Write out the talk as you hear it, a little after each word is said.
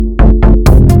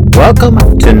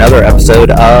welcome to another episode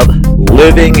of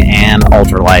Living an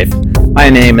Ultra Life.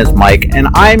 My name is Mike, and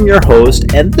I'm your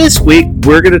host, and this week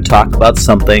we're going to talk about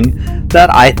something that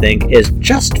I think is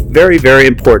just very, very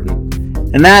important,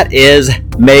 and that is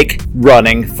make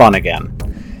running fun again.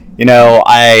 You know,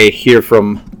 I hear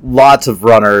from lots of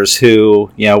runners who,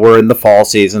 we're in the fall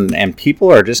season, and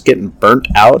people are just getting burnt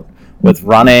out with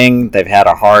running. They've had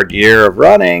a hard year of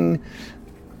running.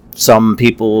 Some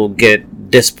people get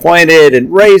disappointed in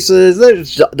races.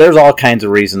 There's all kinds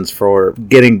of reasons for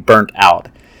getting burnt out.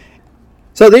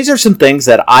 So these are some things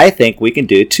that I think we can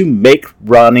do to make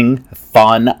running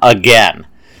fun again.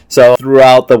 So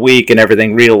throughout the week and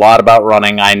everything, read a lot about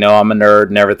running. I know I'm a nerd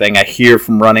and everything. I hear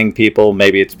from running people.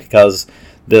 Maybe it's because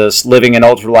this Living an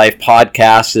Ultra Life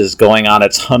podcast is going on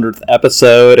its 100th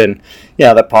episode, and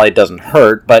that probably doesn't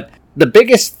hurt. But the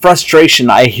biggest frustration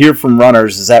I hear from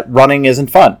runners is that running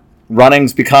isn't fun.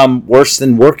 Running's become worse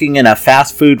than working in a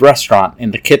fast food restaurant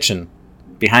in the kitchen,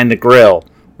 behind the grill,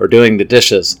 or doing the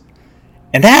dishes.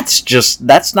 And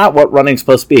that's not what running's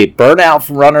supposed to be. Burnout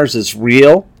from runners is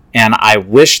real, and I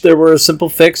wish there were a simple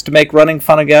fix to make running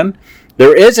fun again.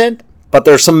 There isn't, but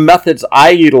there's some methods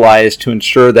I utilize to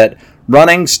ensure that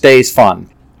running stays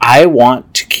fun. I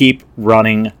want to keep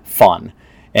running fun.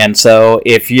 And so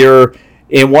if you're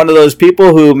in one of those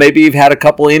people who maybe you've had a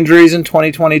couple injuries in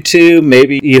 2022,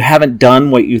 maybe you haven't done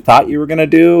what you thought you were going to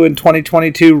do in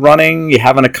 2022 running, you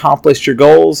haven't accomplished your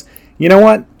goals, you know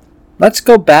what? Let's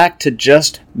go back to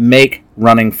just make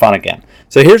running fun again.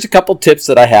 So here's a couple tips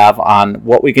that I have on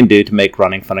what we can do to make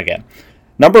running fun again.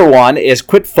 Number one is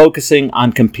quit focusing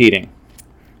on competing.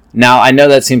 Now, I know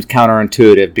that seems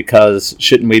counterintuitive because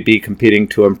shouldn't we be competing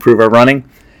to improve our running?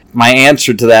 My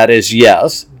answer to that is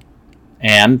yes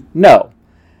and no.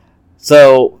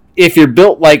 So if you're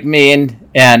built like me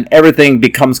and everything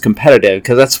becomes competitive,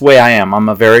 because that's the way I am. I'm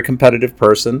a very competitive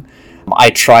person. I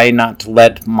try not to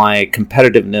let my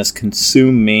competitiveness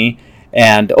consume me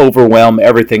and overwhelm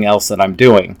everything else that I'm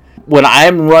doing. When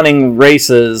I'm running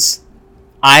races,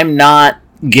 I'm not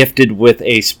gifted with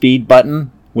a speed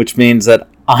button, which means that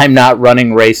I'm not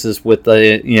running races with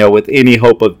with any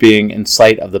hope of being in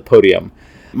sight of the podium.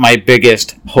 My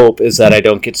biggest hope is that I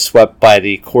don't get swept by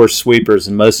the course sweepers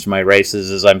in most of my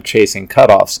races as I'm chasing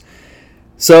cutoffs.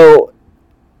 So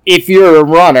if you're a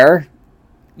runner,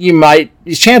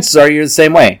 chances are you're the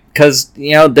same way. Because,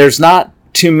 there's not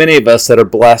too many of us that are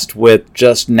blessed with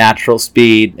just natural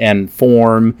speed and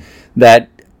form that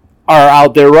are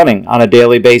out there running on a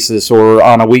daily basis or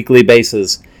on a weekly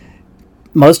basis.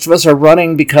 Most of us are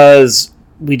running because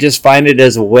we just find it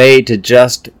as a way to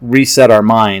just reset our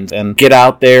minds and get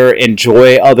out there,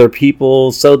 enjoy other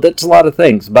people. So that's a lot of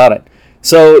things about it.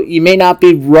 So you may not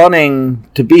be running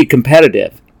to be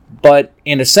competitive, but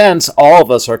in a sense, all of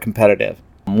us are competitive.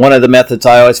 One of the methods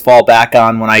I always fall back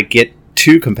on when I get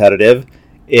too competitive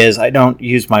is I don't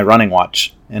use my running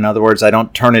watch. In other words, I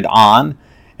don't turn it on,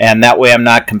 and that way I'm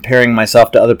not comparing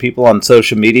myself to other people on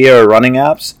social media or running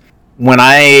apps. When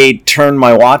I turn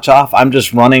my watch off, I'm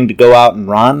just running to go out and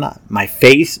run. My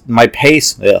face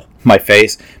feels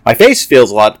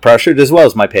a lot pressured as well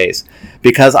as my pace,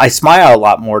 because I smile a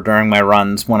lot more during my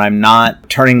runs when I'm not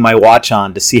turning my watch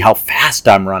on to see how fast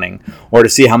I'm running or to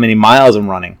see how many miles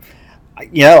I'm running.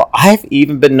 I've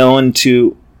even been known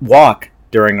to walk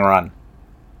during a run.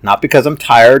 Not because I'm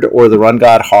tired or the run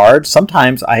got hard.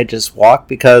 Sometimes I just walk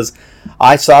because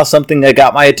I saw something that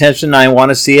got my attention and I want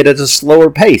to see it at a slower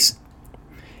pace.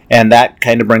 And that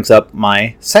kind of brings up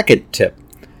my second tip.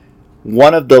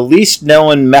 One of the least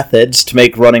known methods to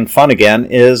make running fun again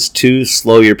is to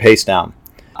slow your pace down.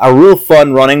 A real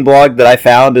fun running blog that I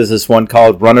found is this one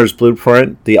called Runner's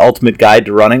Blueprint, The Ultimate Guide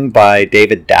to Running by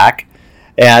David Dack.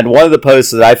 And one of the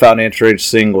posts that I found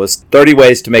interesting was 30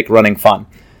 ways to make running fun.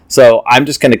 So I'm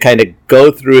just going to kind of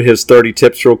go through his 30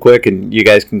 tips real quick, and you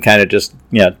guys can kind of just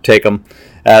take them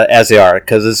as they are,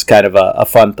 because it's kind of a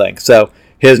fun thing. So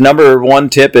his number one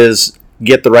tip is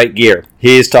get the right gear.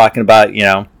 He's talking about,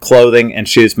 clothing and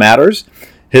shoes matters.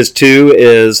 His 2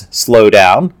 is slow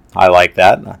down. I like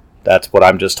that. That's what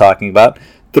I'm just talking about.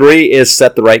 3 is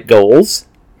set the right goals.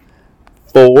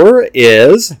 4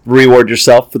 is reward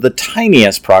yourself for the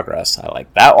tiniest progress. I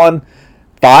like that one.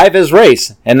 5 is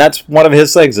race. And that's one of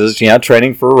his things is,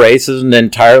 training for a race is an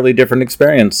entirely different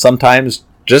experience. Sometimes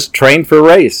just train for a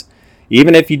race.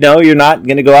 Even if you're not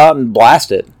going to go out and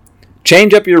blast it.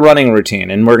 Change up your running routine,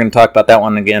 and we're going to talk about that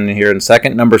one again here in a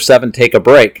second. Number 7, take a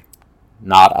break.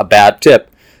 Not a bad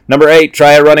tip. Number 8,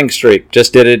 try a running streak.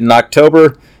 Just did it in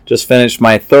October. Just finished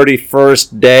my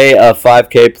 31st day of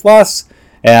 5K plus,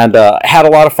 and had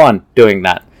a lot of fun doing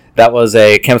that. That was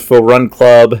a Kempsville Run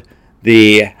Club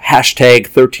the hashtag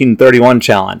 1331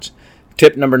 challenge.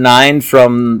 Tip number 9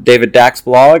 from David Dack's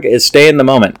blog is stay in the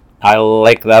moment. I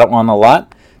like that one a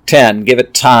lot. 10, give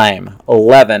it time.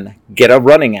 11, get a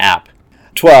running app.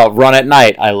 12, run at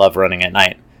night. I love running at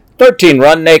night. 13,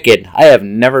 run naked. I have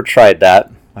never tried that.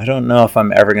 I don't know if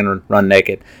I'm ever going to run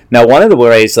naked. Now, one of the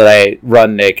ways that I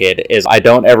run naked is I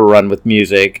don't ever run with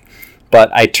music,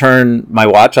 but I turn my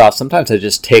watch off. Sometimes I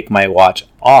just take my watch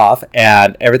off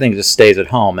and everything just stays at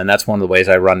home, and that's one of the ways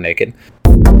I run naked.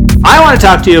 I want to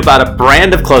talk to you about a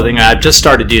brand of clothing I've just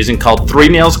started using called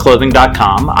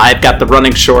 3nailsclothing.com. I've got the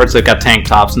running shorts, I've got tank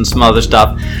tops and some other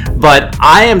stuff. But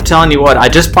I am telling you what, I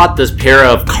just bought this pair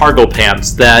of cargo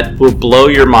pants that will blow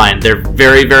your mind. They're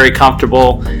very, very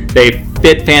comfortable. They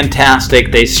fit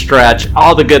fantastic. They stretch.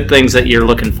 All the good things that you're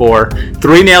looking for.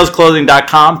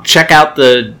 3nailsclothing.com. Check out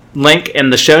the link in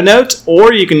the show notes,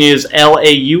 or you can use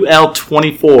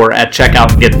LAUL24 at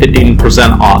checkout and get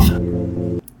 15% off.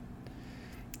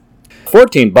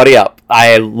 14, Buddy Up.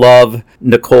 I love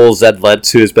Nicole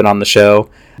Zedlitz, who has been on the show,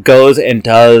 goes and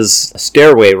does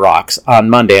stairway rocks on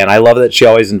Monday, and I love that she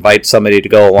always invites somebody to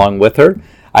go along with her.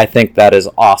 I think that is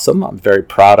awesome. I'm very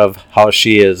proud of how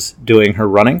she is doing her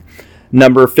running.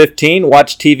 Number 15,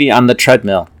 watch TV on the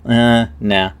treadmill. Nah.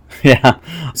 Yeah.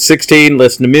 16,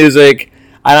 listen to music.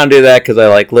 I don't do that because I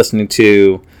like listening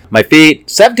to my feet.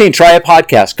 17, try a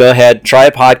podcast. Go ahead, try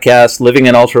a podcast. Living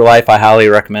an Ultra Life, I highly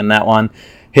recommend that one.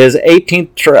 His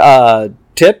 18th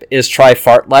tip is try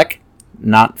fartlek,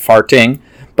 not farting,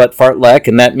 but fartlek,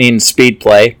 and that means speed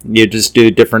play. You just do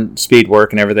different speed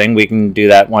work and everything. We can do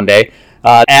that one day.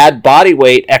 Add body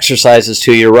weight exercises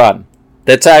to your run.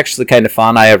 That's actually kind of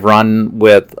fun. I have run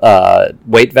with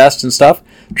weight vests and stuff.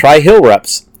 Try hill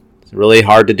reps. It's really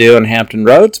hard to do on Hampton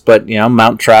Roads, but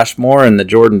Mount Trashmore and the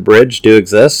Jordan Bridge do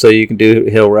exist, so you can do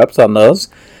hill reps on those.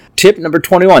 Tip number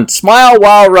 21, smile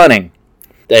while running.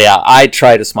 Yeah, I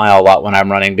try to smile a lot when I'm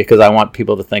running because I want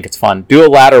people to think it's fun. Do a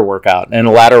ladder workout, and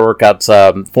a ladder workout's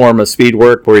a form of speed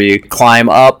work where you climb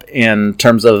up in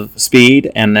terms of speed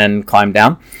and then climb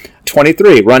down.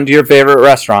 23, run to your favorite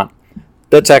restaurant.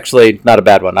 That's actually not a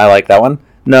bad one. I like that one.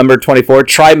 Number 24,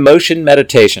 try motion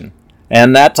meditation.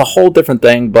 And that's a whole different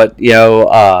thing, but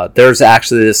there's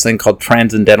actually this thing called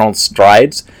transcendental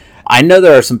strides. I know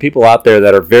there are some people out there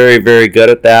that are very, very good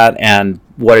at that, and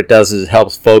what it does is it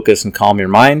helps focus and calm your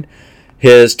mind.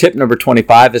 His tip number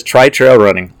 25 is try trail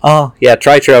running. Oh, yeah,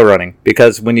 try trail running.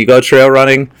 Because when you go trail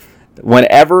running,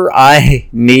 whenever I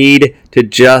need to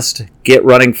just get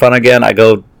running fun again, I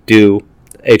go do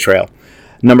a trail.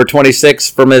 Number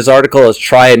 26 from his article is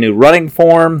try a new running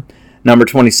form. Number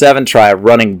 27, try a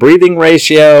running breathing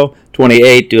ratio.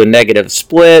 28, do a negative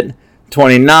split.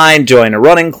 29, join a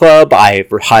running club. I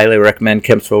highly recommend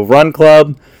Kempsville Run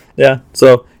Club. Yeah,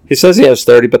 so he says he has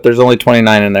 30, but there's only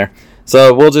 29 in there.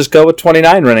 So we'll just go with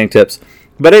 29 running tips.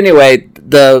 But anyway,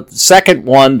 the second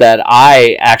one that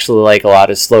I actually like a lot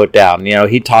is slow it down.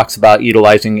 He talks about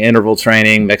utilizing interval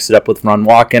training, mix it up with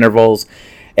run-walk intervals.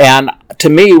 And to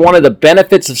me, one of the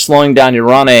benefits of slowing down your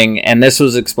running, and this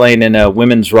was explained in a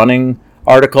women's running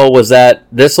article, was that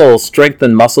this will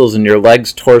strengthen muscles in your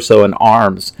legs, torso, and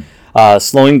arms.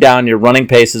 Slowing down your running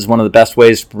pace is one of the best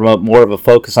ways to promote more of a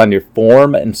focus on your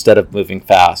form instead of moving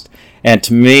fast. And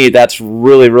to me, that's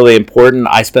really, really important.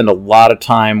 I spend a lot of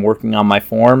time working on my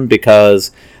form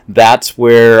because that's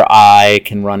where I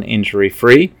can run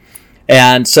injury-free.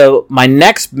 And so my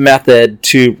next method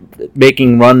to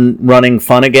making running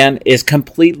fun again is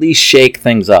completely shake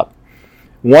things up.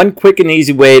 One quick and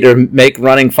easy way to make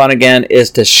running fun again is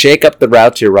to shake up the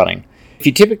routes you're running. If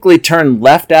you typically turn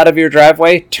left out of your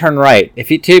driveway, turn right.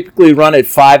 If you typically run at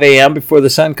 5 a.m. before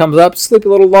the sun comes up, sleep a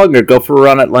little longer. Go for a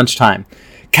run at lunchtime.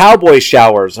 Cowboy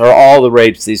showers are all the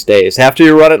rage these days. After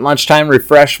your run at lunchtime,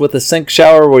 refresh with a sink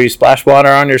shower where you splash water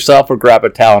on yourself or grab a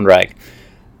towel and rag.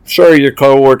 Sure, your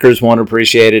coworkers won't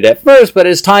appreciate it at first, but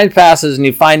as time passes and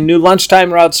you find new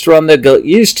lunchtime routes to run, they'll get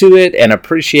used to it and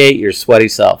appreciate your sweaty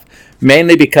self.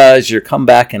 Mainly because you'll come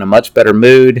back in a much better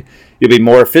mood, you'll be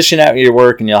more efficient at your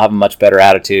work, and you'll have a much better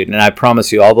attitude. And I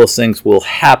promise you, all those things will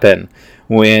happen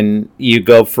when you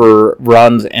go for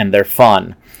runs and they're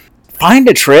fun. Find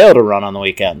a trail to run on the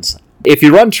weekends. If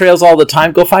you run trails all the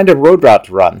time, go find a road route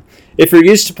to run. If you're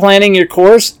used to planning your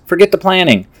course, forget the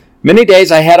planning. Many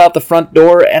days I head out the front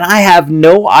door and I have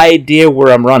no idea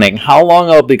where I'm running, how long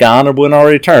I'll be gone, or when I'll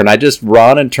return. I just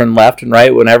run and turn left and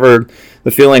right whenever the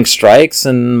feeling strikes,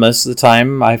 and most of the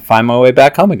time I find my way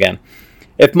back home again.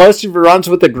 If most of your runs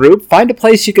with a group, find a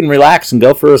place you can relax and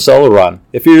go for a solo run.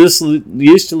 If you're just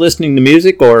used to listening to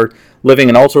music or living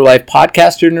an Ultra Life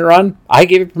podcast during your run, I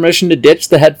give you permission to ditch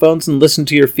the headphones and listen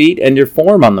to your feet and your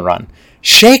form on the run.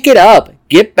 Shake it up.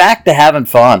 Get back to having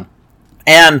fun.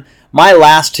 And my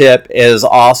last tip is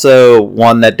also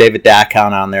one that David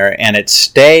Dackhound on there, and it's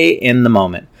stay in the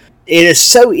moment. It is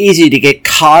so easy to get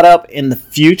caught up in the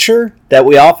future that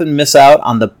we often miss out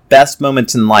on the best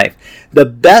moments in life. The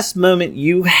best moment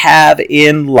you have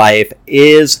in life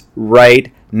is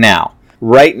right now.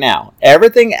 Right now.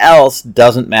 Everything else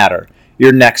doesn't matter.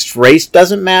 Your next race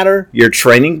doesn't matter. Your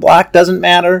training block doesn't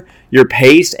matter. Your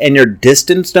pace and your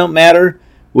distance don't matter.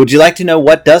 Would you like to know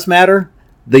what does matter?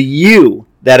 The you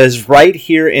that is right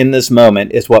here in this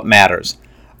moment is what matters.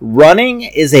 Running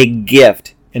is a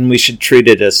gift, and we should treat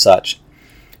it as such.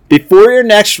 Before your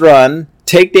next run,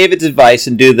 take David's advice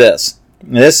and do this.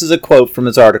 And this is a quote from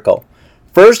his article.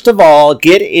 First of all,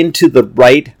 get into the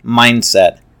right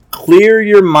mindset. Clear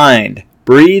your mind.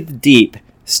 Breathe deep.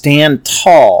 Stand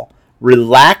tall.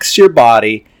 Relax your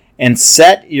body. And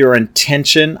set your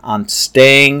intention on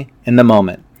staying in the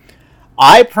moment.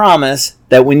 I promise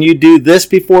that when you do this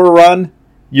before a run,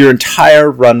 your entire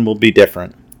run will be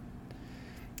different.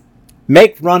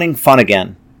 Make running fun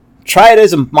again. Try it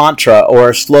as a mantra or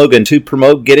a slogan to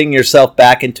promote getting yourself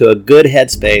back into a good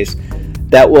headspace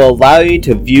that will allow you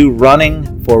to view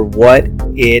running for what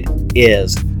it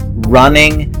is.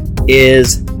 Running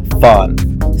is fun.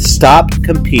 Stop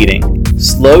competing.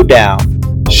 Slow down.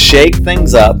 Shake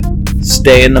things up.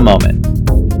 Stay in the moment.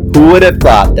 Who would have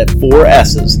thought that 4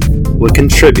 S's would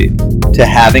contribute to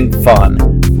having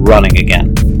fun running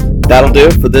again? That'll do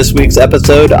it for this week's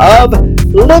episode of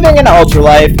Living an Ultra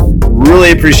Life.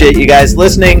 Really appreciate you guys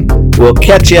listening. We'll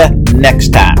catch you next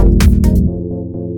time.